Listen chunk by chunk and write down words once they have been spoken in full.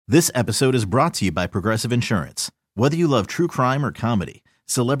This episode is brought to you by Progressive Insurance. Whether you love true crime or comedy,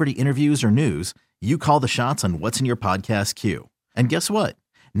 celebrity interviews or news, you call the shots on what's in your podcast queue. And guess what?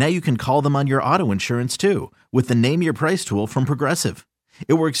 Now you can call them on your auto insurance too with the Name Your Price tool from Progressive.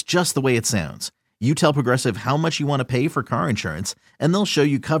 It works just the way it sounds. You tell Progressive how much you want to pay for car insurance, and they'll show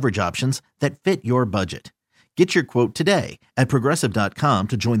you coverage options that fit your budget. Get your quote today at Progressive.com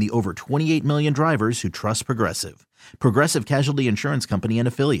to join the over 28 million drivers who trust Progressive. Progressive Casualty Insurance Company and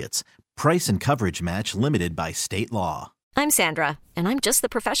Affiliates. Price and coverage match limited by state law. I'm Sandra, and I'm just the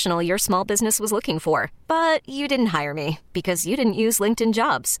professional your small business was looking for. But you didn't hire me because you didn't use LinkedIn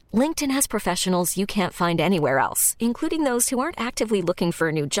Jobs. LinkedIn has professionals you can't find anywhere else, including those who aren't actively looking for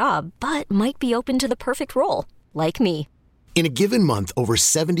a new job, but might be open to the perfect role, like me. In a given month, over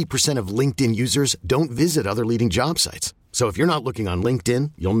 70% of LinkedIn users don't visit other leading job sites. So if you're not looking on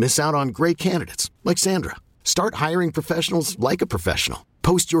LinkedIn, you'll miss out on great candidates like Sandra. Start hiring professionals like a professional.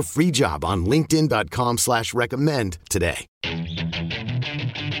 Post your free job on linkedin.com/recommend today.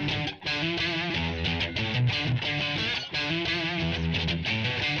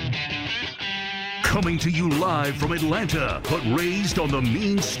 Coming to you live from Atlanta, but raised on the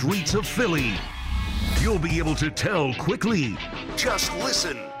mean streets of Philly. You'll be able to tell quickly. Just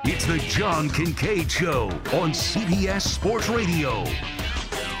listen. It's the John Kincade Show on CBS Sports Radio.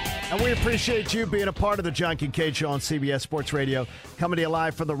 And we appreciate you being a part of the John Kincade Show on CBS Sports Radio. Coming to you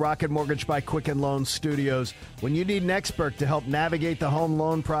live from the Rocket Mortgage by Quicken Loans studios. When you need an expert to help navigate the home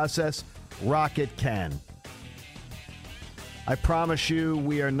loan process, Rocket can. I promise you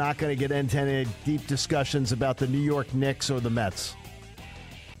we are not going to get into any deep discussions about the New York Knicks or the Mets.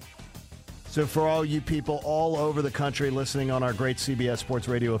 So for all you people all over the country listening on our great CBS Sports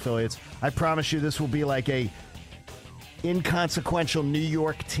Radio affiliates, I promise you this will be like a inconsequential New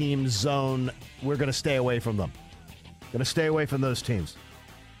York team zone. We're going to stay away from them. Going to stay away from those teams.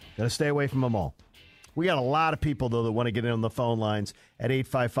 Going to stay away from them all. We got a lot of people, though, that want to get in on the phone lines at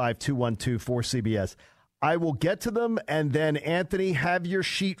 855-212-4CBS. I will get to them, and then, Anthony, have your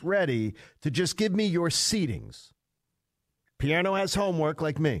sheet ready to just give me your seedings. Piano has homework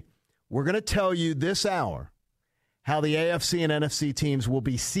like me. We're going to tell you this hour how the AFC and NFC teams will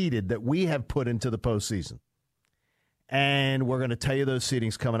be seeded that we have put into the postseason. And we're going to tell you those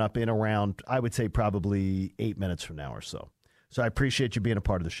seedings coming up in around, I would say, probably 8 minutes from now or so. So I appreciate you being a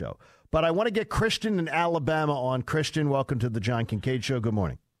part of the show. But I want to get Christian in Alabama on. Christian, welcome to the John Kincade Show. Good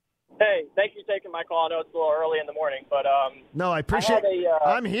morning. Hey, thank you for taking my call. I know it's a little early in the morning, but no, I appreciate it.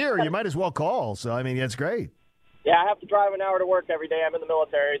 I'm here. You might as well call. So, I mean, that's great. Yeah, I have to drive an hour to work every day. I'm in the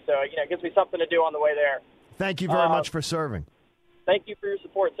military, so, it gives me something to do on the way there. Thank you very much for serving. Thank you for your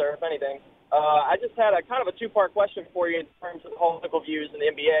support, sir, if anything. I just had a kind of a two-part question for you in terms of political views in the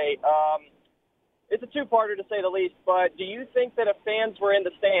NBA. It's a two-parter to say the least, but do you think that if fans were in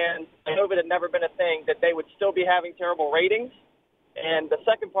the stands, and COVID had never been a thing, that they would still be having terrible ratings? And the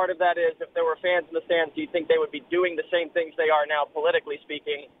second part of that is, if there were fans in the stands, do you think they would be doing the same things they are now, politically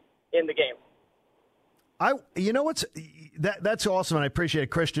speaking, in the game? That's awesome, and I appreciate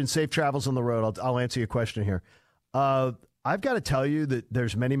it. Christian, safe travels on the road. I'll answer your question here. I've got to tell you that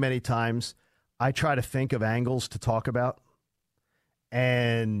there's many, many times I try to think of angles to talk about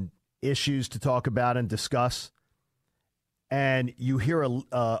and issues to talk about and discuss. And you hear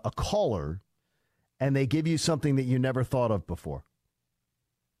a caller, and they give you something that you never thought of before.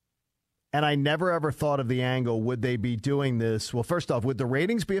 And I never, ever thought of the angle, would they be doing this? Well, first off, would the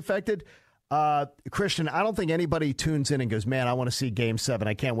ratings be affected? Christian, I don't think anybody tunes in and goes, man, I want to see Game 7.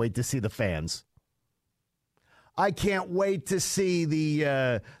 I can't wait to see the fans. I can't wait to see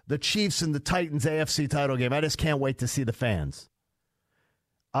the Chiefs and the Titans AFC title game. I just can't wait to see the fans.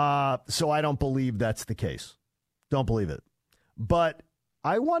 So I don't believe that's the case. Don't believe it. But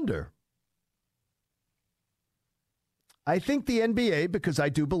I wonder. I think the NBA, because I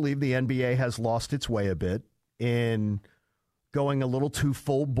do believe the NBA has lost its way a bit in going a little too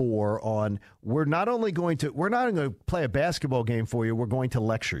full bore on, we're not only going to play a basketball game for you, we're going to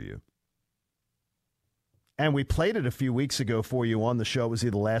lecture you. And we played it a few weeks ago for you on the show. It was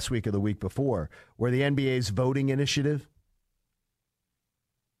either last week or the week before, where the NBA's voting initiative.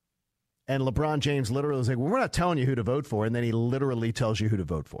 And LeBron James literally was like, well, we're not telling you who to vote for. And then he literally tells you who to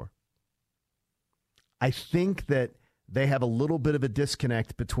vote for. I think that they have a little bit of a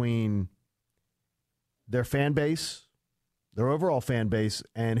disconnect between their fan base, their overall fan base,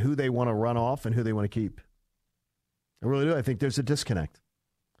 and who they want to run off and who they want to keep. I really do. I think there's a disconnect.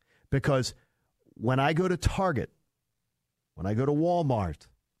 Because when I go to Target, when I go to Walmart,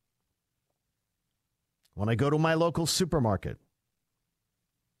 when I go to my local supermarket,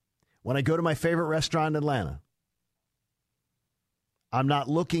 when I go to my favorite restaurant in Atlanta, I'm not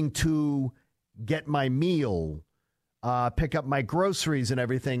looking to get my meal, pick up my groceries and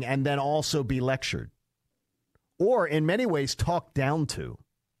everything, and then also be lectured. Or, in many ways, talked down to.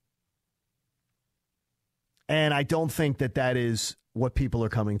 And I don't think that that is what people are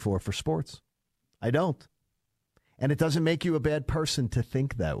coming for sports. I don't. And it doesn't make you a bad person to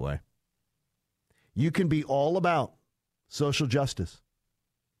think that way. You can be all about social justice.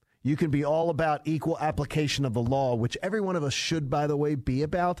 You can be all about equal application of the law, which every one of us should, by the way, be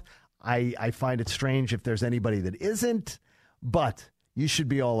about. I find it strange if there's anybody that isn't, but you should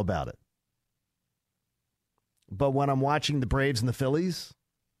be all about it. But when I'm watching the Braves and the Phillies,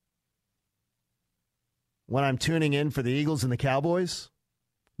 when I'm tuning in for the Eagles and the Cowboys,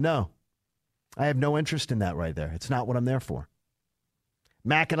 no. I have no interest in that right there. It's not what I'm there for.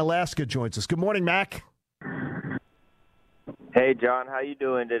 Mac in Alaska joins us. Good morning, Mac. Hey, John. How you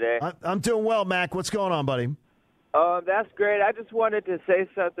doing today? I'm doing well, Mac. What's going on, buddy? That's great. I just wanted to say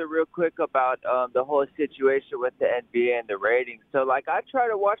something real quick about the whole situation with the NBA and the ratings. So, I try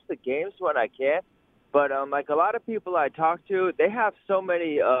to watch the games when I can, but, a lot of people I talk to, they have so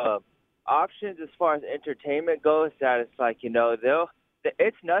many options as far as entertainment goes that it's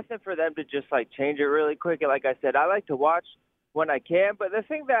it's nothing for them to just, change it really quick. And like I said, I like to watch when I can, but the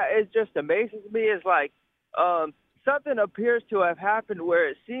thing that is just amazes me is, something appears to have happened where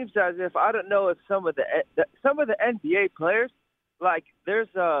it seems as if, I don't know if some of the NBA players, there's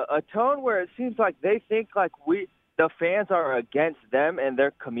a tone where it seems like they think the fans are against them and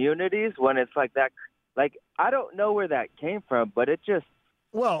their communities when it's like that. I don't know where that came from, but it just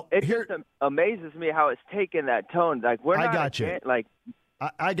amazes me how it's taken that tone. We're not. I got you.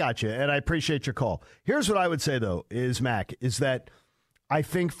 I got you, and I appreciate your call. Here's what I would say, though, is that I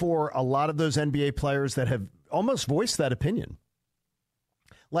think for a lot of those NBA players that have almost voiced that opinion,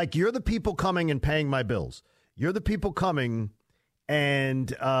 you're the people coming and paying my bills. You're the people coming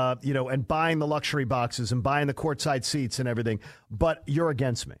and and buying the luxury boxes and buying the courtside seats and everything, but you're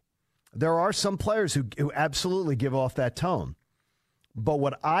against me. There are some players who absolutely give off that tone. But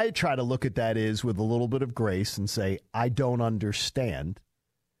what I try to look at that is with a little bit of grace and say, I don't understand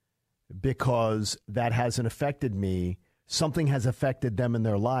because that hasn't affected me. Something has affected them in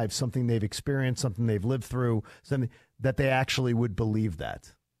their lives, something they've experienced, something they've lived through, something that they actually would believe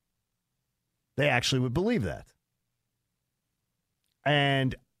that. They actually would believe that.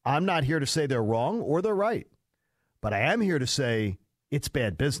 And I'm not here to say they're wrong or they're right, but I am here to say it's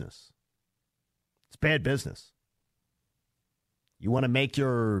bad business. It's bad business. You want to make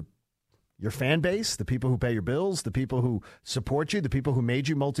your fan base, the people who pay your bills, the people who support you, the people who made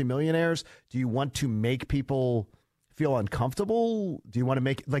you multimillionaires, do you want to make people feel uncomfortable? Do you want to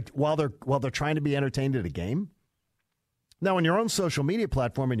make while they're trying to be entertained at a game? Now, on your own social media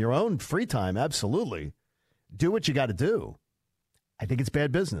platform, in your own free time, absolutely. Do what you got to do. I think it's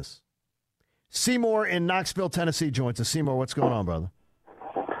bad business. Seymour in Knoxville, Tennessee joins us. Seymour, what's going on, brother?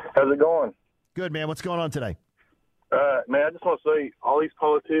 How's it going? Good, man. What's going on today? Man, I just want to say all these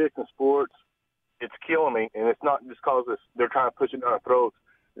politics and sports, it's killing me. And it's not just because they're trying to push it down our throats.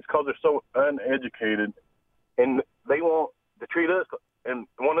 It's because they're so uneducated. And they want to treat us and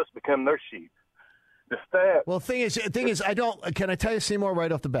want us to become their sheep. The stats. Well, the thing is, I don't. Can I tell you, Seymour,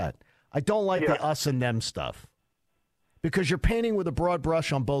 right off the bat? I don't like the us and them stuff because you're painting with a broad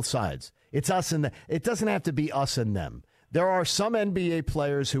brush on both sides. It's us and them. It doesn't have to be us and them. There are some NBA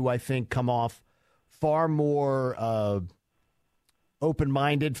players who I think come off far more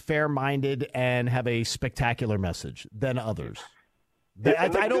open-minded, fair-minded, and have a spectacular message than others.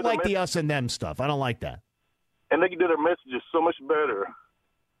 I don't like the us and them stuff. I don't like that. And they can do their messages so much better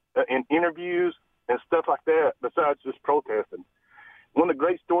in interviews and stuff like that besides just protesting. One of the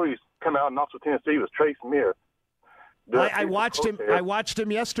great stories come out in Knoxville, Tennessee was Trey Smith. I watched him. I watched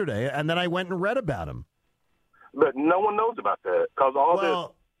him yesterday, and then I went and read about him. But no one knows about that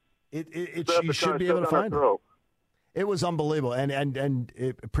because you should be able to find it. It was unbelievable, and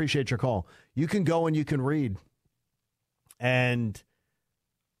appreciate your call. You can go and you can read and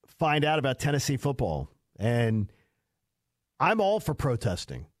find out about Tennessee football, and I'm all for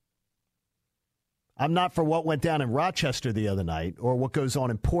protesting. I'm not for what went down in Rochester the other night or what goes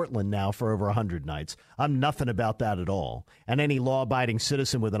on in Portland now for over 100 nights. I'm nothing about that at all, and any law-abiding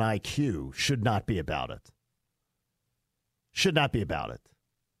citizen with an IQ should not be about it. Should not be about it.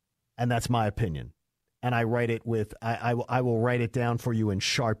 And that's my opinion. And I write it with, I will write it down for you in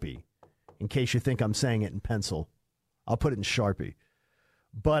Sharpie in case you think I'm saying it in pencil. I'll put it in Sharpie.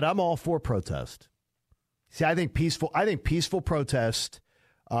 But I'm all for protest. See, I think peaceful protest,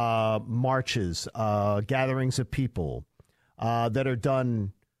 marches, gatherings of people that are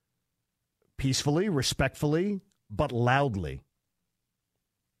done peacefully, respectfully, but loudly.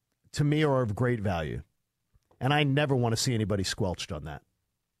 to me, are of great value. And I never want to see anybody squelched on that.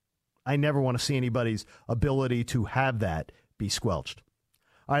 I never want to see anybody's ability to have that be squelched.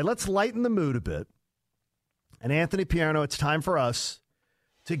 All right, let's lighten the mood a bit. And Anthony Pierno, it's time for us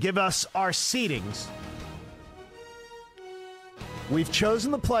to give us our seedings. We've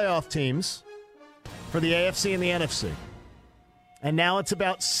chosen the playoff teams for the AFC and the NFC. And now it's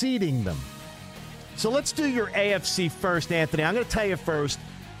about seeding them. So let's do your AFC first, Anthony. I'm going to tell you first,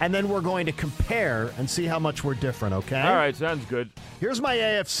 and then we're going to compare and see how much we're different, okay? All right, sounds good. Here's my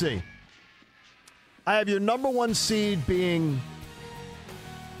AFC. I have your number one seed being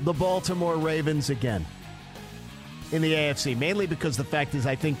the Baltimore Ravens again in the AFC, mainly because the fact is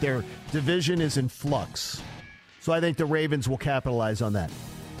I think their division is in flux. So I think the Ravens will capitalize on that.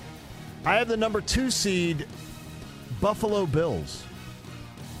 I have the number 2 seed, Buffalo Bills,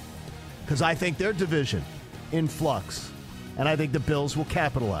 because I think their division in flux, and I think the Bills will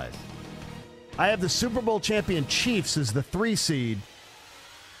capitalize. I have the Super Bowl champion Chiefs as the 3 seed,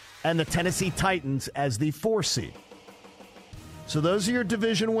 and the Tennessee Titans as the 4 seed. So those are your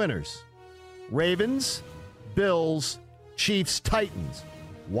division winners. Ravens, Bills, Chiefs, Titans.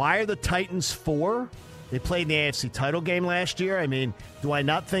 Why are the Titans 4? They played in the AFC title game last year. I mean, do I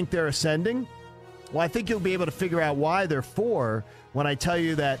not think they're ascending? Well, I think you'll be able to figure out why they're 4 when I tell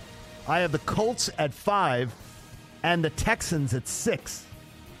you that I have the Colts at 5 and the Texans at 6.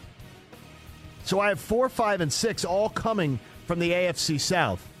 So I have 4, 5, and 6 all coming from the AFC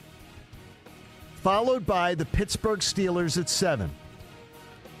South, followed by the Pittsburgh Steelers at 7.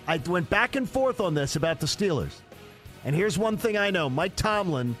 I went back and forth on this about the Steelers. And here's one thing I know. Mike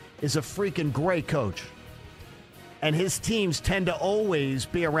Tomlin is a freaking great coach. And his teams tend to always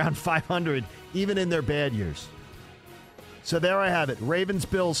be around 500, even in their bad years. So there I have it. Ravens,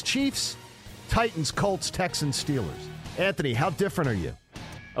 Bills, Chiefs, Titans, Colts, Texans, Steelers. Anthony, how different are you?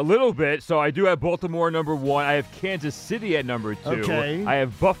 A little bit. So I do have Baltimore number 1. I have Kansas City at number 2. Okay. I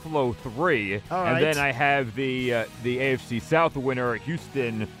have Buffalo 3. All and right. then I have the AFC South winner,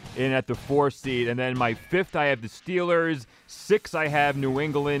 Houston, in at the 4 seed. And then my 5th, I have the Steelers. 6, I have New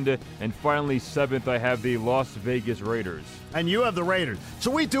England. And finally, 7th, I have the Las Vegas Raiders. And you have the Raiders.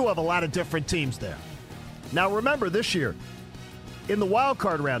 So we do have a lot of different teams there. Now remember, this year, in the wild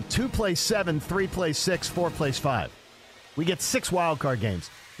card round, 2 plays 7, 3 plays 6, 4 plays 5. We get 6 wild card games,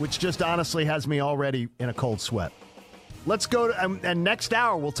 which just honestly has me already in a cold sweat. Let's go to, and next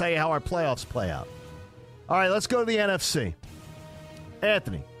hour we'll tell you how our playoffs play out. All right, let's go to the NFC.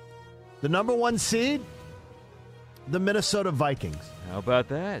 Anthony, the number 1 seed, the Minnesota Vikings. How about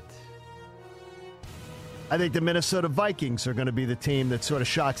that? I think the Minnesota Vikings are going to be the team that sort of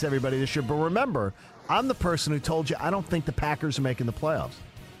shocks everybody this year. But remember, I'm the person who told you I don't think the Packers are making the playoffs.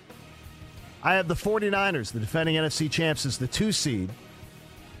 I have the 49ers, the defending NFC champs, as the 2 seed.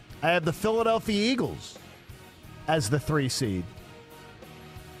 I have the Philadelphia Eagles as the 3 seed.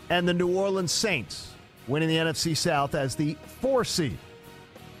 And the New Orleans Saints winning the NFC South as the 4 seed.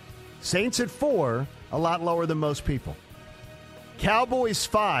 Saints at 4, a lot lower than most people. Cowboys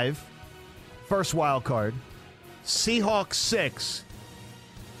 5, first wild card. Seahawks 6.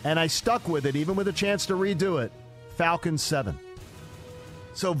 And I stuck with it, even with a chance to redo it. Falcons 7.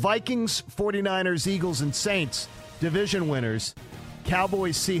 So Vikings, 49ers, Eagles, and Saints, division winners.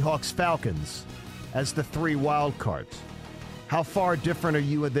 Cowboys, Seahawks, Falcons as the 3 wild cards. How far different are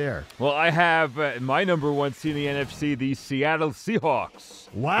you there? Well, I have my number 1 seed in the NFC, the Seattle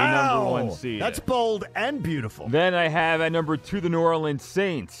Seahawks. Wow. The number 1 seed. That's bold and beautiful. Then I have at number 2 the New Orleans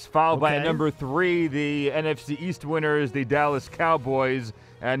Saints, followed by at Okay. number 3 the NFC East winners, the Dallas Cowboys.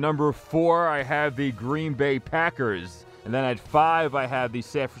 At number 4, I have the Green Bay Packers. And then at 5, I have the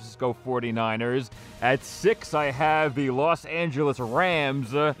San Francisco 49ers. At 6, I have the Los Angeles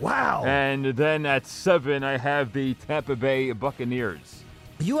Rams. Wow. And then at 7, I have the Tampa Bay Buccaneers.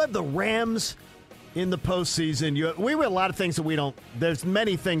 You have the Rams in the postseason. We have a lot of things that we don't. There's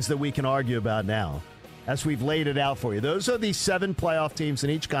many things that we can argue about now as we've laid it out for you. Those are the 7 playoff teams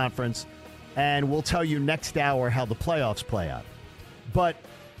in each conference, and we'll tell you next hour how the playoffs play out. But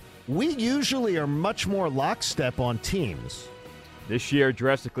we usually are much more lockstep on teams. This year,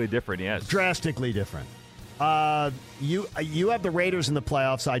 drastically different, yes. Drastically different. You have the Raiders in the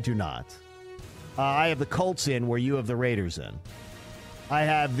playoffs. I do not. I have the Colts in where you have the Raiders in. I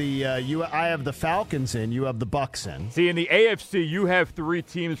have the Falcons in. You have the Bucs in. See, in the AFC, you have 3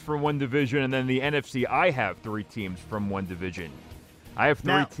 teams from one division, and then in the NFC, I have 3 teams from one division. I have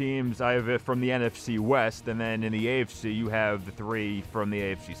three teams. I have it from the NFC West, and then in the AFC, you have the three from the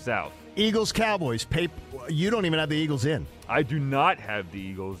AFC South. Eagles, Cowboys. You don't even have the Eagles in. I do not have the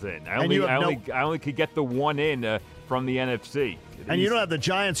Eagles in. I only could get the one in from the NFC. And you don't have the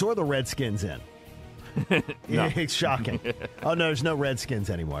Giants or the Redskins in. No. It's shocking. Oh, no, there's no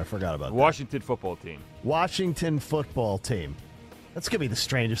Redskins anymore. I forgot about that. Washington football team. Washington football team. That's going to be the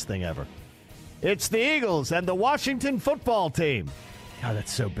strangest thing ever. It's the Eagles and the Washington football team. God,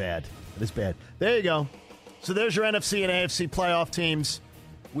 that's so bad. That is bad. There you go. So there's your NFC and AFC playoff teams.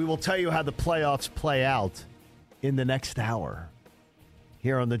 We will tell you how the playoffs play out in the next hour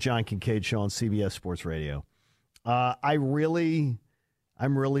here on the John Kincade Show on CBS Sports Radio. I'm really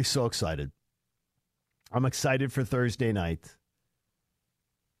so excited. I'm excited for Thursday night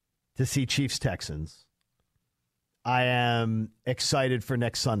to see Chiefs-Texans. I am excited for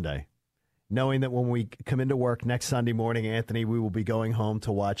next Sunday, knowing that when we come into work next Sunday morning, Anthony, we will be going home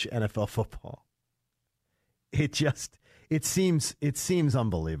to watch NFL football. It seems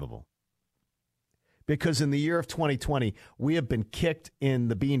unbelievable. Because in the year of 2020, we have been kicked in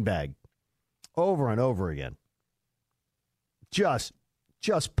the beanbag over and over again. Just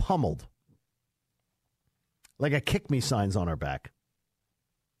pummeled. Like a kick me signs on our back.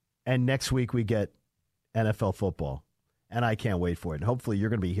 And next week we get NFL football. And I can't wait for it. And hopefully you're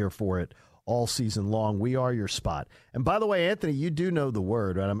going to be here for it all season long. We are your spot. And by the way, Anthony, you do know the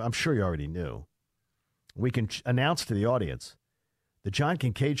word, and I'm sure you already knew. We can announce to the audience, the John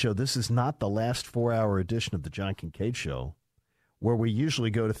Kincade Show, this is not the last 4-hour edition of the John Kincade Show, where we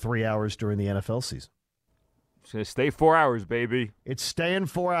usually go to 3 hours during the NFL season. It's going to stay 4 hours, baby. It's staying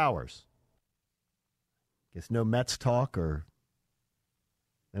 4 hours. Guess no Mets talk or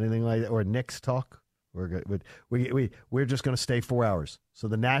anything like that, or Knicks talk. We're just going to stay 4 hours. So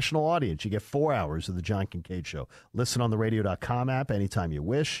the national audience, you get 4 hours of the John Kincade Show. Listen on the radio.com app anytime you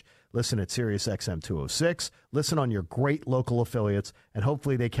wish. Listen at Sirius XM 206. Listen on your great local affiliates, and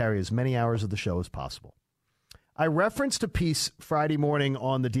hopefully they carry as many hours of the show as possible. I referenced a piece Friday morning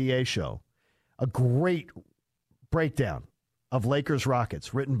on the DA show, a great breakdown of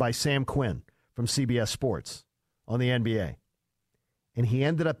Lakers-Rockets written by Sam Quinn from CBS Sports on the NBA. And he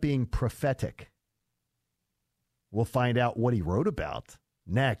ended up being prophetic. We'll find out what he wrote about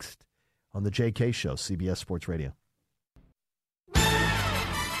next on the JK Show, CBS Sports Radio.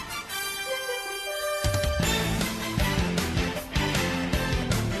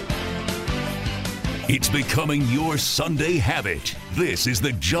 It's becoming your Sunday habit. This is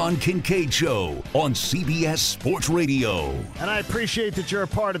the John Kincade Show on CBS Sports Radio. And I appreciate that you're a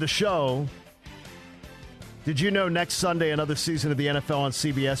part of the show. Did you know next Sunday another season of the NFL on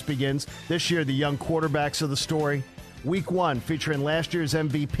CBS begins? This year, the young quarterbacks are the story. Week 1 featuring last year's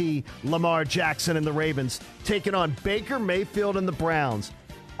MVP, Lamar Jackson and the Ravens, taking on Baker Mayfield and the Browns.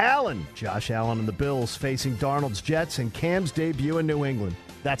 Josh Allen and the Bills facing Darnold's Jets and Cam's debut in New England.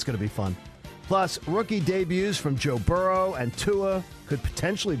 That's going to be fun. Plus, rookie debuts from Joe Burrow and Tua could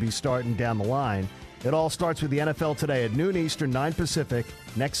potentially be starting down the line. It all starts with the NFL Today at noon Eastern, 9 Pacific,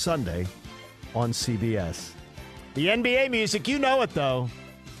 next Sunday on CBS. The NBA music, you know it, though.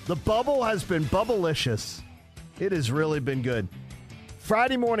 The bubble has been bubblicious. It has really been good.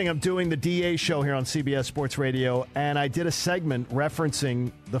 Friday morning, I'm doing the DA show here on CBS Sports Radio, and I did a segment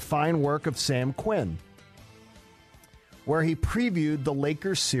referencing the fine work of Sam Quinn, where he previewed the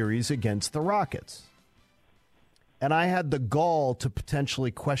Lakers series against the Rockets. And I had the gall to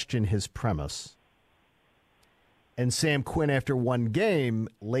potentially question his premise. And Sam Quinn, after one game,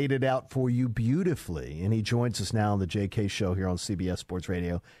 laid it out for you beautifully. And he joins us now on the JK Show here on CBS Sports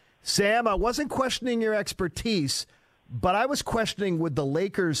Radio. Sam, I wasn't questioning your expertise, but I was questioning, would the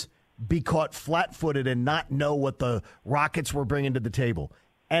Lakers be caught flat-footed and not know what the Rockets were bringing to the table?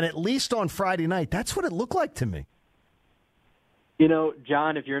 And at least on Friday night, that's what it looked like to me. You know,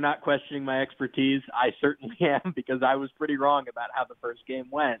 John, if you're not questioning my expertise, I certainly am, because I was pretty wrong about how the first game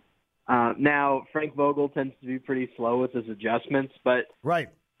went. Now, Frank Vogel tends to be pretty slow with his adjustments, but right.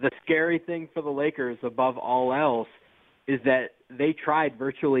 The scary thing for the Lakers, above all else, is that they tried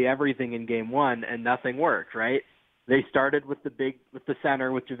virtually everything in Game 1 and nothing worked, right? They started with the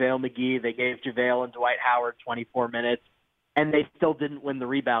center, with JaVale McGee. They gave JaVale and Dwight Howard 24 minutes, and they still didn't win the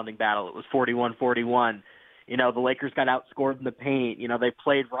rebounding battle. It was 41-41. You know, the Lakers got outscored in the paint. You know, they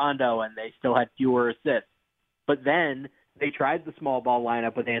played Rondo, and they still had fewer assists. But then they tried the small ball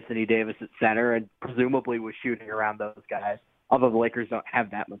lineup with Anthony Davis at center and presumably was shooting around those guys, although the Lakers don't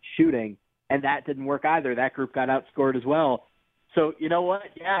have that much shooting. And that didn't work either. That group got outscored as well. So, you know what?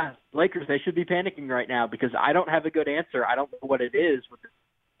 Yeah, Lakers, they should be panicking right now because I don't have a good answer. I don't know what it is with this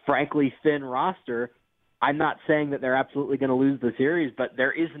frankly thin roster. I'm not saying that they're absolutely going to lose the series, but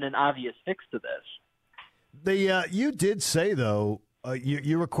there isn't an obvious fix to this. You did say, though,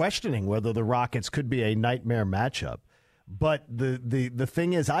 you were questioning whether the Rockets could be a nightmare matchup. But the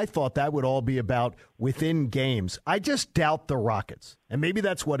thing is, I thought that would all be about within games. I just doubt the Rockets. And maybe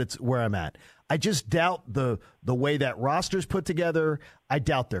that's where I'm at. I just doubt the way that roster's put together. I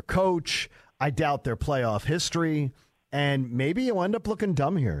doubt their coach. I doubt their playoff history. And maybe you'll end up looking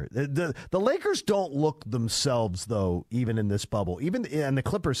dumb here. The Lakers don't look themselves, though, even in this bubble. And the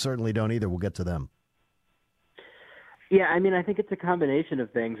Clippers certainly don't either. We'll get to them. Yeah, I mean, I think it's a combination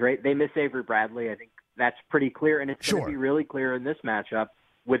of things, right? They miss Avery Bradley. I think that's pretty clear, and it's going to be really clear in this matchup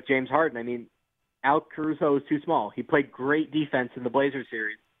with James Harden. I mean, Al Caruso is too small. He played great defense in the Blazers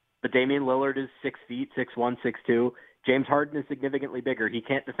series, but Damian Lillard is 6 feet, 6'1", 6'2". James Harden is significantly bigger. He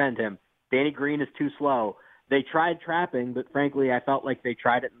can't defend him. Danny Green is too slow. They tried trapping, but frankly, I felt like they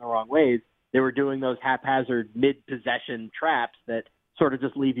tried it in the wrong ways. They were doing those haphazard mid-possession traps that sort of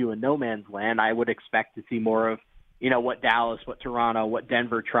just leave you in no man's land. I would expect to see more of, what Dallas, what Toronto, what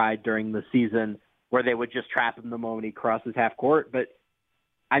Denver tried during the season, where they would just trap him the moment he crosses half court. But,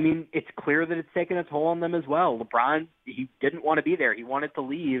 I mean, it's clear that it's taken a toll on them as well. LeBron, he didn't want to be there. He wanted to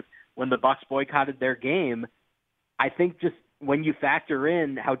leave when the Bucks boycotted their game. I think just when you factor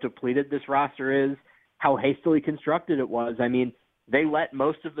in how depleted this roster is, how hastily constructed it was, I mean, they let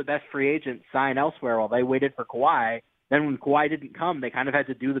most of the best free agents sign elsewhere while they waited for Kawhi. Then when Kawhi didn't come, they kind of had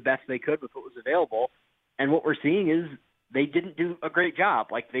to do the best they could with what was available. And what we're seeing is they didn't do a great job.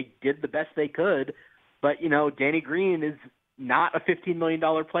 Like, they did the best they could, but, Danny Green is not a $15 million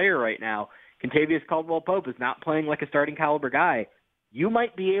player right now. Contavious Caldwell-Pope is not playing like a starting caliber guy. You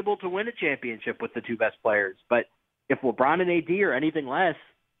might be able to win a championship with the two best players, but if LeBron and AD are anything less,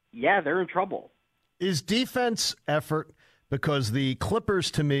 yeah, they're in trouble. Is defense effort, because the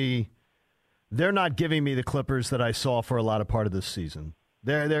Clippers, to me, they're not giving me the Clippers that I saw for a lot of part of this season.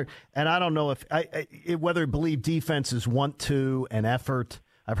 They're and I don't know if whether believe defense is want to and effort.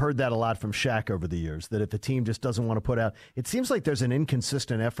 I've heard that a lot from Shaq over the years, that if the team just doesn't want to put out, it seems like there's an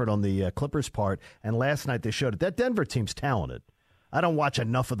inconsistent effort on the Clippers' part, and last night they showed it. That Denver team's talented. I don't watch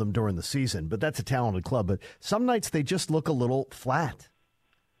enough of them during the season, but that's a talented club. But some nights they just look a little flat.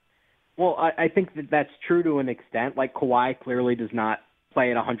 Well, I think that's true to an extent. Like, Kawhi clearly does not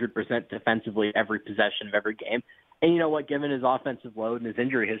play at 100% defensively every possession of every game. And you know what? Given his offensive load and his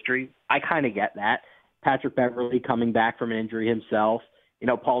injury history, I kind of get that. Patrick Beverley coming back from an injury himself.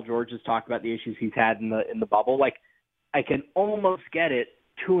 Paul George has talked about the issues he's had in the bubble. Like, I can almost get it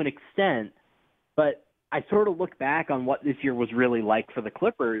to an extent, but I sort of look back on what this year was really like for the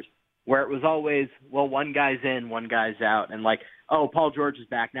Clippers, where it was always, well, one guy's in, one guy's out, and like, oh, Paul George is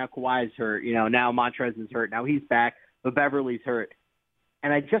back, now Kawhi's hurt, now Montrez is hurt, now he's back, but Beverly's hurt.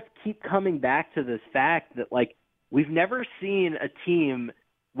 And I just keep coming back to this fact that, like, we've never seen a team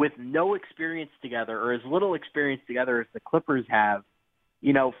with no experience together or as little experience together as the Clippers have,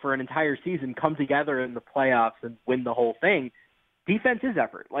 for an entire season come together in the playoffs and win the whole thing. Defense is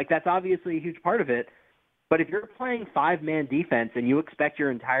effort. Like, that's obviously a huge part of it. But if you're playing five-man defense and you expect your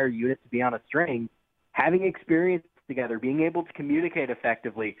entire unit to be on a string, having experience together, being able to communicate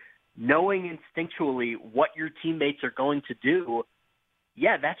effectively, knowing instinctually what your teammates are going to do,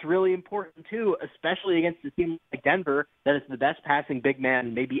 yeah, that's really important too, especially against a team like Denver that is the best passing big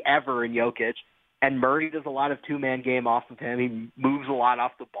man maybe ever in Jokic. And Murray does a lot of two-man game off of him. He moves a lot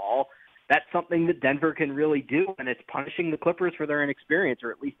off the ball. That's something that Denver can really do, and it's punishing the Clippers for their inexperience,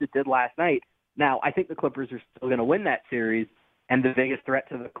 or at least it did last night. Now, I think the Clippers are still going to win that series, and the biggest threat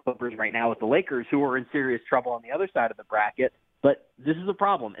to the Clippers right now is the Lakers, who are in serious trouble on the other side of the bracket. But this is a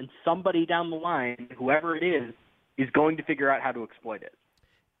problem, and somebody down the line, whoever it is going to figure out how to exploit it.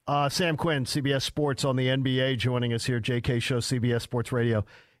 Sam Quinn, CBS Sports on the NBA, joining us here. JK Show, CBS Sports Radio.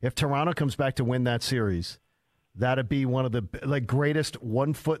 If Toronto comes back to win that series, that'd be one of the greatest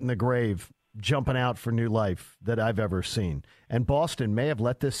one foot in the grave jumping out for new life that I've ever seen. And Boston may have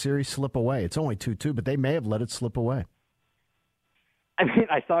let this series slip away. It's only 2-2, but they may have let it slip away. I mean,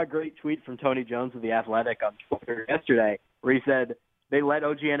 I saw a great tweet from Tony Jones of The Athletic on Twitter yesterday where he said they let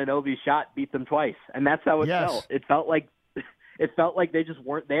OG Anunoby's shot beat them twice, and that's how it felt. It felt like they just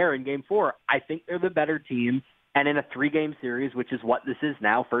weren't there in Game 4. I think they're the better team, and in a 3-game series, which is what this is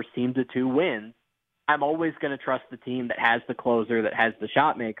now, first team to 2 wins, I'm always going to trust the team that has the closer, that has the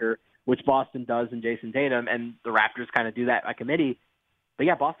shot maker, which Boston does in Jason Tatum, and the Raptors kind of do that by committee. But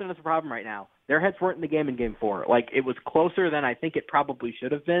yeah, Boston has a problem right now. Their heads weren't in the game in Game 4. Like, it was closer than I think it probably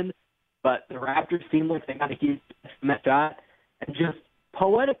should have been, but the Raptors seemed like they got a huge shot. And just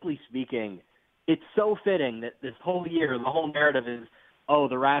poetically speaking, it's so fitting that this whole year, the whole narrative is, oh,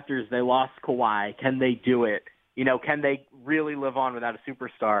 the Raptors, they lost Kawhi. Can they do it? Can they really live on without a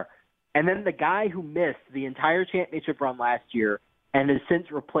superstar? And then the guy who missed the entire championship run last year and has since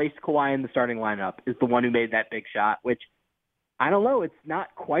replaced Kawhi in the starting lineup is the one who made that big shot, which, I don't know, it's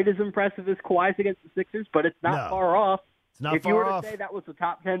not quite as impressive as Kawhi's against the Sixers, but it's not far off. It's not if far you were off. to say that was the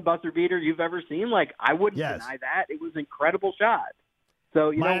top 10 buzzer beater you've ever seen, I wouldn't deny that. It was an incredible shot. So,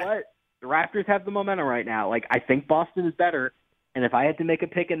 you know what? The Raptors have the momentum right now. I think Boston is better, and if I had to make a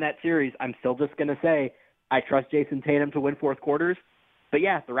pick in that series, I'm still just going to say I trust Jason Tatum to win fourth quarters. But,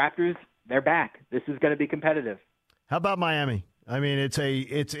 yeah, the Raptors, they're back. This is going to be competitive. How about Miami? I mean,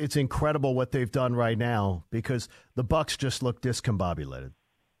 it's incredible what they've done right now because the Bucks just look discombobulated.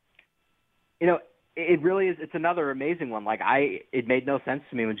 It really is. It's another amazing one. It made no sense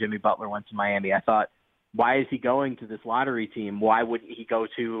to me when Jimmy Butler went to Miami. I thought, why is he going to this lottery team? Why wouldn't he go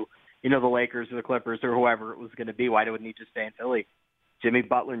to, the Lakers or the Clippers or whoever it was going to be? Why wouldn't he just stay in Philly? Jimmy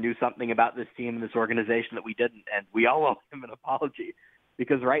Butler knew something about this team and this organization that we didn't, and we all owe him an apology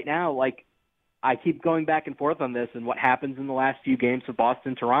because right now, I keep going back and forth on this, and what happens in the last few games of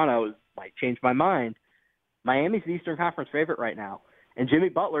Boston-Toronto might change my mind. Miami's the Eastern Conference favorite right now, and Jimmy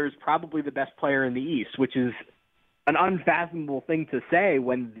Butler is probably the best player in the East, which is an unfathomable thing to say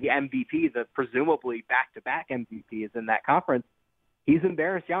when the MVP, the presumably back-to-back MVP, is in that conference. He's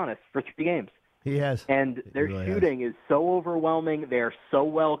embarrassed Giannis for 3 games. He has. And their shooting is so overwhelming. They're so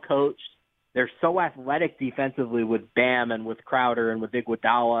well coached. They're so athletic defensively with Bam and with Crowder and with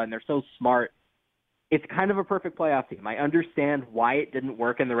Iguodala, and they're so smart. It's kind of a perfect playoff team. I understand why it didn't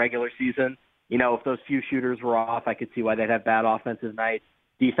work in the regular season. If those few shooters were off, I could see why they'd have bad offensive nights.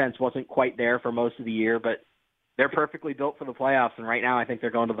 Defense wasn't quite there for most of the year, but they're perfectly built for the playoffs, and right now I think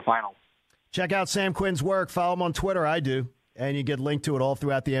they're going to the finals. Check out Sam Quinn's work. Follow him on Twitter. I do. And you get linked to it all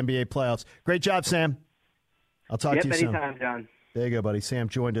throughout the NBA playoffs. Great job, Sam. I'll talk to you soon. Anytime, John. There you go, buddy. Sam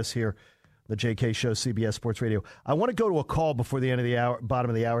joined us here, the JK Show, CBS Sports Radio. I want to go to a call before the end of the hour, bottom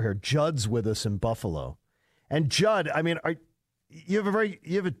of the hour here. Judd's with us in Buffalo. And Judd, I mean, you have a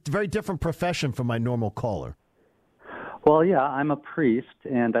very different profession from my normal caller. Well, yeah, I'm a priest,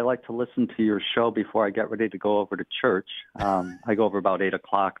 and I like to listen to your show before I get ready to go over to church. I go over about 8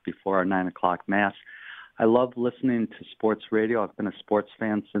 o'clock before our 9 o'clock Mass. I love listening to sports radio. I've been a sports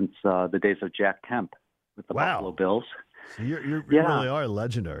fan since the days of Jack Kemp with the Buffalo Bills. So you really are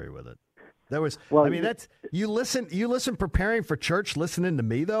legendary with it. You listen preparing for church, listening to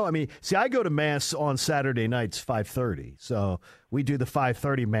me, though. I mean, see, I go to Mass on Saturday nights, 5:30. So we do the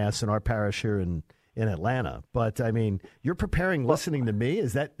 5:30 Mass in our parish here in Atlanta. But, I mean, you're preparing listening to me?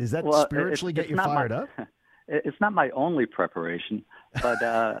 Is that spiritually get you fired up? It's not my only preparation,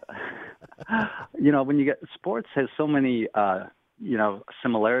 but, when you get sports has so many,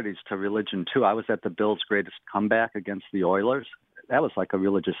 similarities to religion, too. I was at the Bills' greatest comeback against the Oilers. That was like a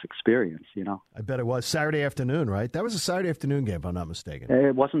religious experience, I bet it was. Saturday afternoon, right? That was a Saturday afternoon game, if I'm not mistaken.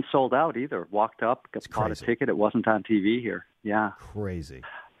 It wasn't sold out either. Walked up, bought a ticket. It wasn't on TV here. Yeah. Crazy.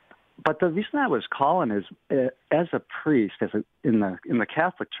 But the reason I was calling is, as a priest, in the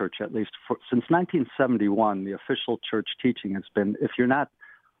Catholic Church at least, since 1971, the official church teaching has been, if you're not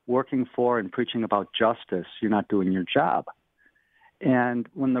working for and preaching about justice, you're not doing your job. And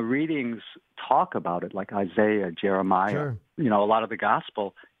when the readings talk about it, like Isaiah, Jeremiah, a lot of the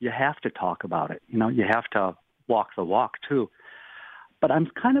gospel, you have to talk about it. You have to walk the walk, too. But I'm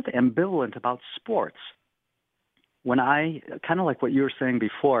kind of ambivalent about sports. When kind of like what you were saying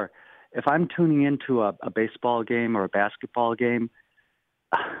before, if I'm tuning into a baseball game or a basketball game,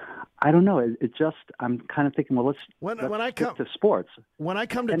 I don't know. I'm kind of thinking, well, let's get to sports. When I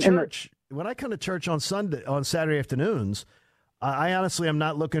come to church on Saturday afternoons, I honestly am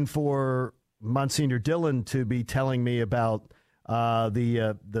not looking for Monsignor Dillon to be telling me about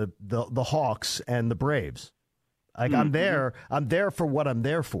the Hawks and the Braves. Like I'm there for what I'm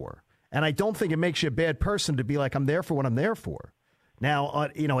there for, and I don't think it makes you a bad person to be like I'm there for what I'm there for. Now,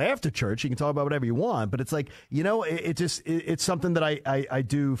 after church, you can talk about whatever you want, but it's like it's something that I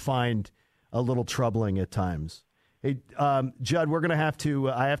do find a little troubling at times. Hey, Judd, I have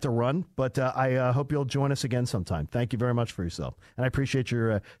to run, but I hope you'll join us again sometime. Thank you very much for yourself. And I appreciate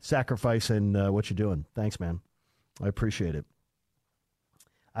your sacrifice and what you're doing. Thanks, man. I appreciate it.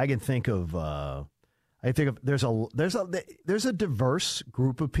 I can think of, there's a diverse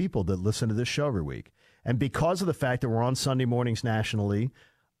group of people that listen to this show every week. And because of the fact that we're on Sunday mornings nationally,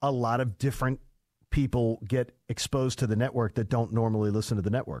 a lot of different people get exposed to the network that don't normally listen to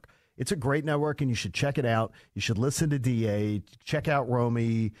the network. It's a great network, and you should check it out. You should listen to DA, check out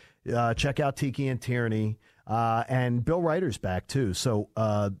Romy, check out Tiki and Tierney, and Bill Ryder's back, too. So,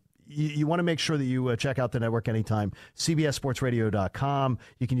 you want to make sure that you check out the network anytime. CBSSportsRadio.com.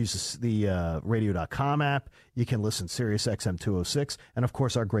 You can use the Radio.com app. You can listen Sirius XM 206. And, of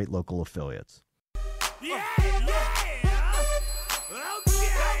course, our great local affiliates. Yeah.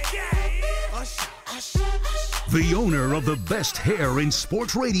 The owner of the best hair in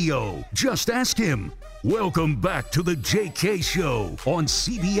sports radio. Just ask him. Welcome back to the JK Show on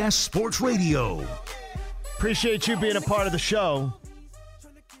CBS Sports Radio. Appreciate you being a part of the show.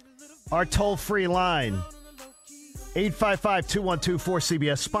 Our toll-free line,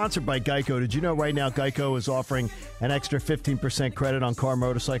 855-212-4CBS, sponsored by Geico. Did you know right now Geico is offering an extra 15% credit on car,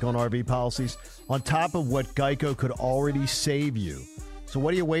 motorcycle, and RV policies on top of what Geico could already save you? So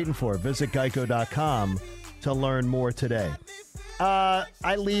what are you waiting for? Visit geico.com to learn more today. I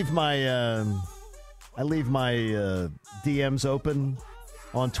leave my DMs open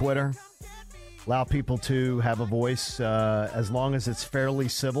on Twitter. Allow people to have a voice. As long as it's fairly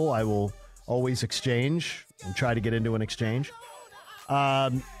civil, I will always exchange and try to get into an exchange.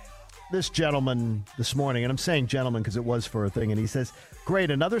 This gentleman this morning, and I'm saying gentleman because it was for a thing, and he says,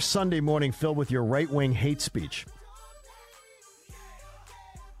 great, another Sunday morning filled with your right-wing hate speech.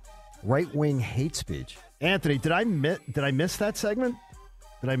 Right-wing hate speech. Anthony, did I miss that segment?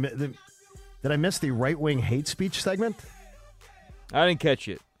 Did I miss the right-wing hate speech segment? I didn't catch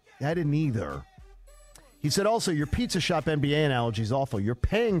it. I didn't either. He said also, your pizza shop NBA analogy is awful. You're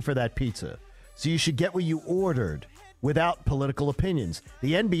paying for that pizza, so you should get what you ordered without political opinions.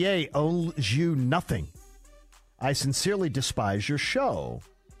 The NBA owes you nothing. I sincerely despise your show.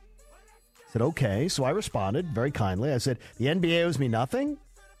 I said, okay, so I responded very kindly. I said, the NBA owes me nothing?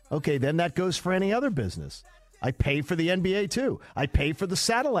 Okay, then that goes for any other business. I pay for the NBA, too. I pay for the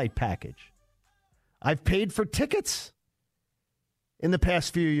satellite package. I've paid for tickets in the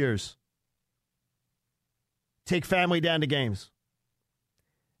past few years. Take family down to games.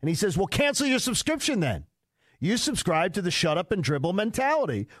 And he says, well, cancel your subscription then. You subscribe to the shut up and dribble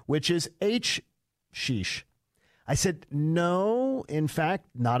mentality, which is sheesh. I said, no, in fact,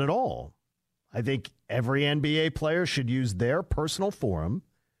 not at all. I think every NBA player should use their personal forum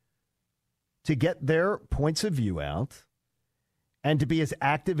to get their points of view out and to be as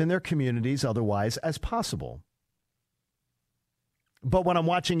active in their communities otherwise as possible. But when I'm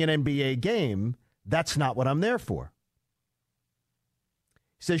watching an NBA game, that's not what I'm there for.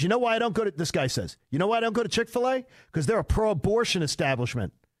 He says, you know why I don't go to, this guy says, you know why I don't go to Chick-fil-A? Because they're a pro-abortion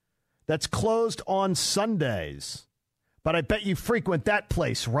establishment that's closed on Sundays. But I bet you frequent that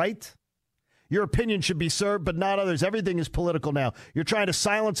place, right? Your opinion should be served, but not others. Everything is political now. You're trying to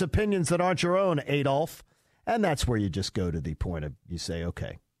silence opinions that aren't your own, Adolf. And that's where you just go to the point of, you say,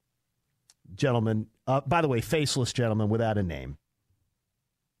 okay, gentlemen, by the way, faceless gentlemen without a name.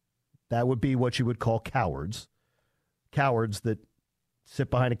 That would be what you would call cowards. Cowards that sit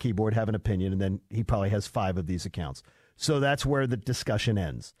behind a keyboard, have an opinion, and then he probably has 5 of these accounts. So that's where the discussion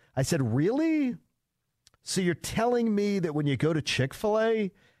ends. I said, really? So you're telling me that when you go to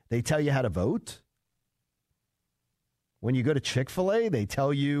Chick-fil-A, they tell you how to vote? When you go to Chick-fil-A, they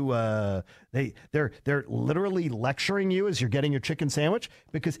tell you, they're literally lecturing you as you're getting your chicken sandwich?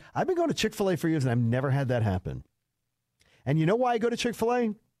 Because I've been going to Chick-fil-A for years, and I've never had that happen. And you know why I go to Chick-fil-A?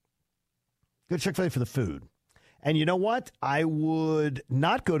 Go to Chick-fil-A for the food. And you know what? I would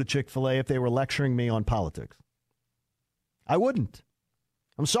not go to Chick-fil-A if they were lecturing me on politics. I wouldn't.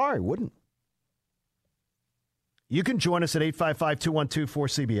 I'm sorry, wouldn't. You can join us at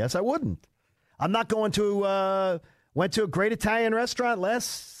 855-212-4CBS. I wouldn't. I'm not going to, went to a great Italian restaurant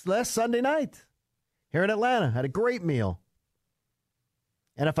last Sunday night here in Atlanta. Had a great meal.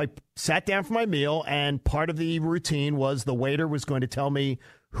 And if I sat down for my meal and part of the routine was the waiter was going to tell me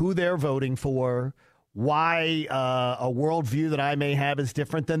who they're voting for, why a worldview that I may have is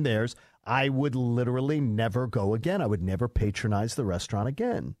different than theirs, I would literally never go again. I would never patronize the restaurant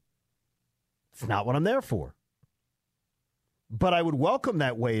again. It's not what I'm there for. But I would welcome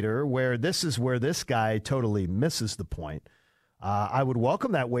that waiter where this is where this guy totally misses the point. I would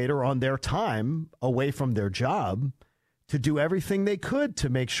welcome that waiter on their time away from their job to do everything they could to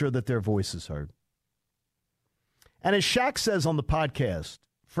make sure that their voice is heard. And as Shaq says on the podcast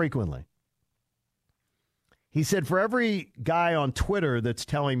frequently, he said, for every guy on Twitter that's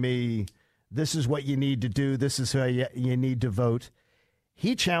telling me this is what you need to do, this is how you need to vote,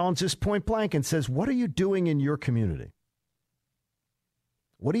 he challenges point blank and says, what are you doing in your community?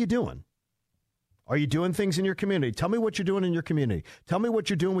 What are you doing? Are you doing things in your community? Tell me what you're doing in your community. Tell me what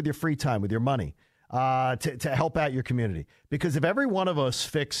you're doing with your free time, with your money, to help out your community. Because if every one of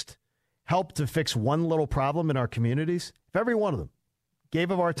us helped to fix one little problem in our communities, if every one of them gave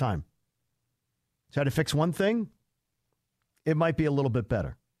of our time, try to fix one thing, it might be a little bit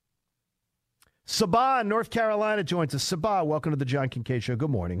better. Sabah in North Carolina joins us. Sabah, welcome to the John Kincade Show. Good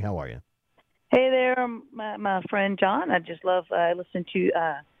morning. How are you? Hey there, my friend John. I just love listening to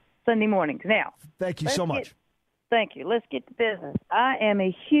Sunday mornings. Now, thank you so much. Thank you. Let's get to business. I am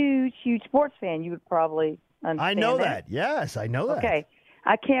a huge, huge sports fan. You would probably understand I know that. Yes, I know that. Okay.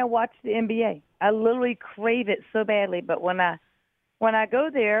 I can't watch the NBA. I literally crave it so badly. But when I go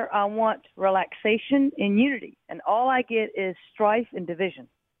there, I want relaxation and unity, and all I get is strife and division.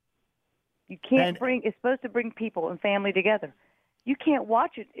 You can't it's supposed to bring people and family together. You can't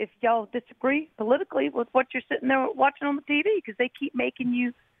watch it if y'all disagree politically with what you're sitting there watching on the TV because they keep making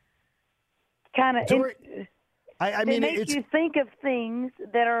you kind of they make you think of things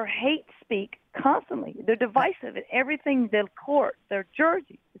that are hate speak constantly. They're divisive and everything. Their court, their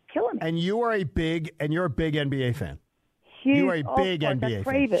jersey is killing me. And you're a big NBA fan. Huge. You are a big NBA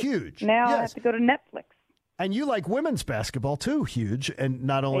fan. Huge. Now I have to go to Netflix. And you like women's basketball, too, huge. And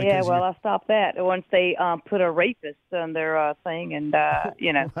not only I stopped that once they put a rapist on their thing. And, wow.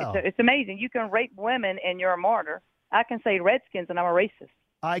 It's amazing. You can rape women and you're a martyr. I can say Redskins and I'm a racist.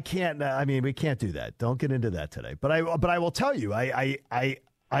 I can't. We can't do that. Don't get into that today. But I will tell you, I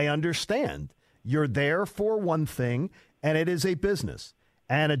understand. You're there for one thing, and it is a business.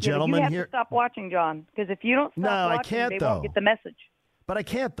 And a gentleman here. You have to stop watching, John, because if you don't stop watching, they won't get the message. But I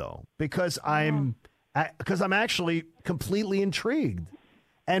can't, though, because I'm actually completely intrigued.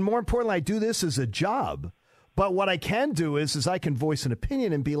 And more importantly, I do this as a job. But what I can do is I can voice an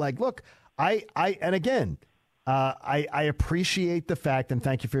opinion and be like, look, I appreciate the fact, and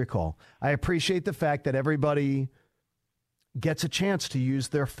thank you for your call, I appreciate the fact that everybody gets a chance to use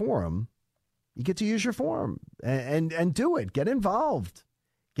their forum. You get to use your forum and do it. Get involved.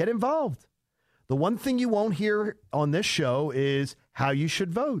 Get involved. The one thing you won't hear on this show is how you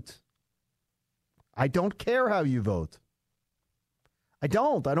should vote. I don't care how you vote. I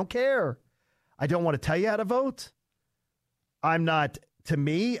don't care. I don't want to tell you how to vote. I am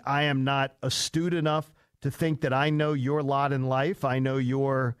not astute enough to think that I know your lot in life. I know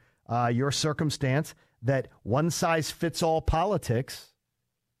your circumstance, that one-size-fits-all politics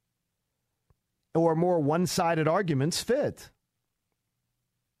or more one-sided arguments fit.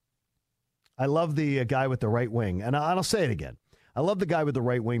 I love the guy with the right wing, and I'll say it again. I love the guy with the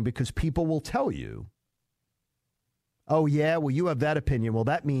right wing because people will tell you, oh, yeah, well, you have that opinion. Well,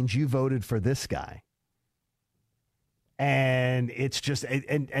 that means you voted for this guy. And it's just,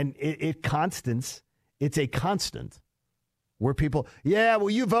 it's a constant where people, yeah,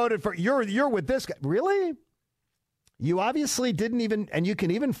 well, you voted for, you're with this guy. Really? You obviously didn't even, and you can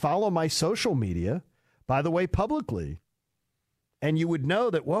even follow my social media, by the way, publicly. And you would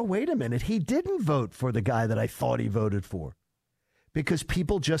know that, well, wait a minute, he didn't vote for the guy that I thought he voted for. Because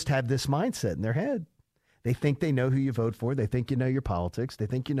people just have this mindset in their head. They think they know who you vote for. They think you know your politics. They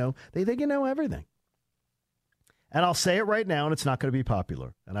think you know everything. And I'll say it right now, and it's not going to be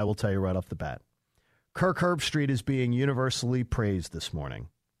popular. And I will tell you right off the bat. Kirk Herbstreit is being universally praised this morning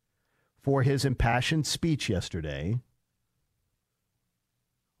for his impassioned speech yesterday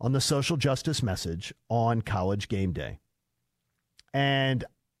on the social justice message on College Game Day. And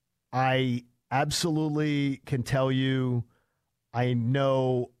I absolutely can tell you, I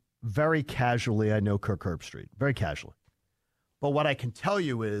know very casually, I know Kirk Herbstreit, very casually. But what I can tell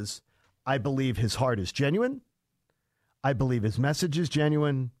you is I believe his heart is genuine. I believe his message is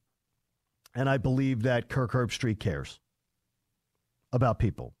genuine. And I believe that Kirk Herbstreit cares about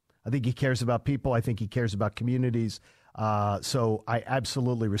people. I think he cares about people. I think he cares about communities. So I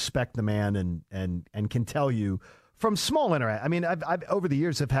absolutely respect the man and can tell you from small interaction. I mean, I've over the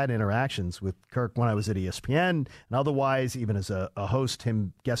years have had interactions with Kirk when I was at ESPN and otherwise, even as a host,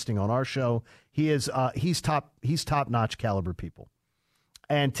 him guesting on our show. He's top-notch caliber people.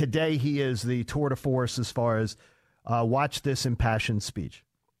 And today he is the tour de force as far as watch this impassioned speech.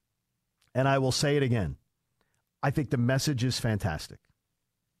 And I will say it again. I think the message is fantastic.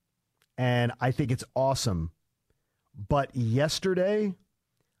 And I think it's awesome. But yesterday,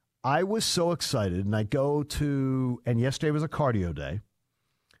 I was so excited, and yesterday was a cardio day.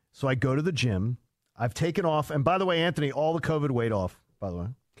 So I go to the gym. I've taken off, and by the way, Anthony, all the COVID weight off, by the way.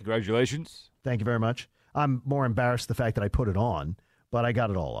 Congratulations. Thank you very much. I'm more embarrassed the fact that I put it on, but I got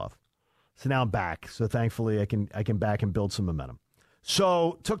it all off. So now I'm back. So thankfully I can back and build some momentum.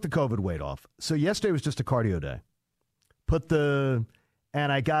 So took the COVID weight off. So yesterday was just a cardio day.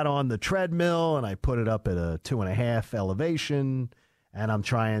 And I got on the treadmill and I put it up at a 2.5 elevation, and I'm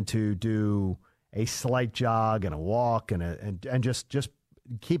trying to do a slight jog and a walk and just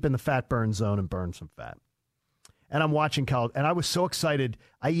keep in the fat burn zone and burn some fat. And I'm watching college, and I was so excited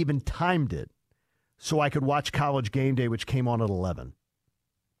I even timed it so I could watch College Game Day, which came on at 11.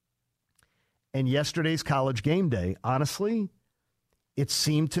 And yesterday's College Game Day, honestly, it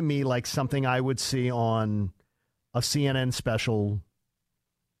seemed to me like something I would see on a CNN special,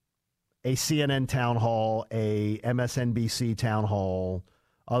 a CNN town hall, a MSNBC town hall.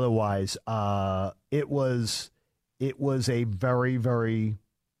 Otherwise, it was a very, very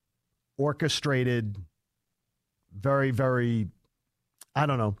orchestrated, very, very,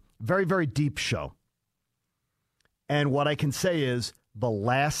 very, very deep show. And what I can say is the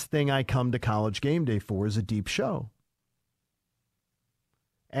last thing I come to College Game Day for is a deep show.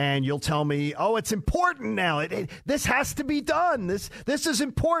 And you'll tell me, oh, it's important now. This has to be done. This is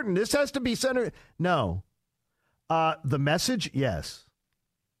important. This has to be centered. No. The message, yes.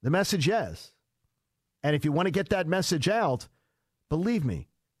 The message, yes. And if you want to get that message out, believe me,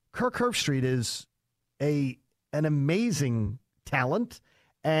 Kirk Herbstreit is an amazing talent,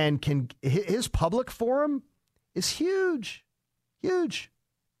 and his public forum is huge. Huge.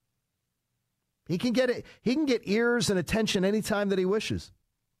 He can get ears and attention anytime that he wishes.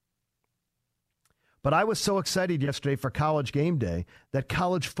 But I was so excited yesterday for College Game Day that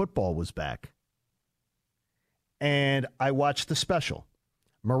college football was back. And I watched the special.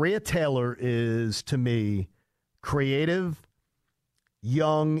 Maria Taylor is, to me, creative,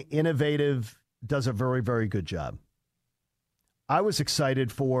 young, innovative, does a very, very good job. I was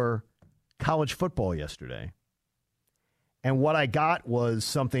excited for college football yesterday. And what I got was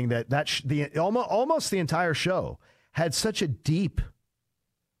something that almost the entire show had such a deep,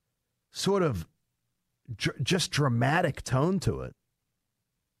 sort of just dramatic tone to it.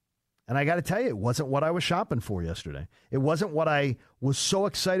 And I got to tell you, it wasn't what I was shopping for yesterday. It wasn't what I was so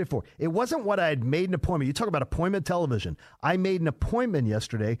excited for. It wasn't what I had made an appointment. You talk about appointment television. I made an appointment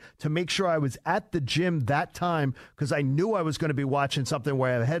yesterday to make sure I was at the gym that time because I knew I was going to be watching something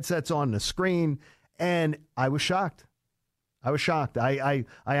where I have headsets on and a screen, and I was shocked. I was shocked. I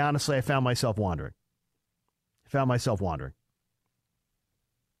honestly, I found myself wandering.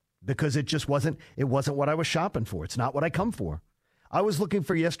 Because it just wasn't what I was shopping for. It's not what I come for. I was looking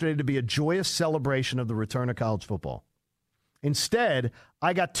for yesterday to be a joyous celebration of the return of college football. Instead,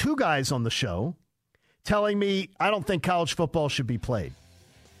 I got two guys on the show telling me I don't think college football should be played.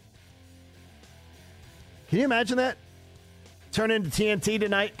 Can you imagine that? Turn into TNT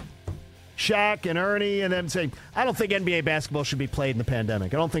tonight. Shaq and Ernie and them saying, I don't think NBA basketball should be played in the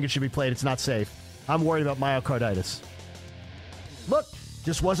pandemic. I don't think it should be played. It's not safe. I'm worried about myocarditis. Look,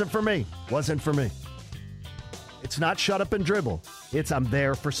 just wasn't for me. Wasn't for me. It's not shut up and dribble. It's I'm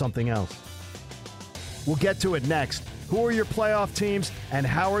there for something else. We'll get to it next. Who are your playoff teams and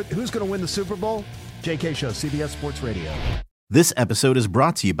who's going to win the Super Bowl? JK Show, CBS Sports Radio. This episode is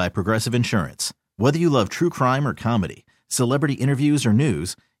brought to you by Progressive Insurance. Whether you love true crime or comedy, celebrity interviews or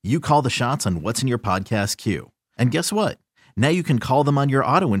news, you call the shots on what's in your podcast queue. And guess what? Now you can call them on your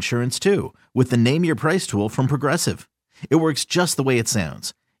auto insurance too with the Name Your Price tool from Progressive. It works just the way it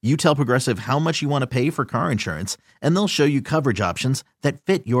sounds. You tell Progressive how much you want to pay for car insurance, and they'll show you coverage options that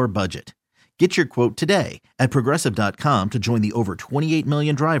fit your budget. Get your quote today at Progressive.com to join the over 28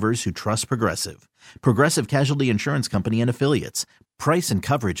 million drivers who trust Progressive. Progressive Casualty Insurance Company and Affiliates. Price and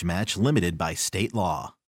coverage match limited by state law.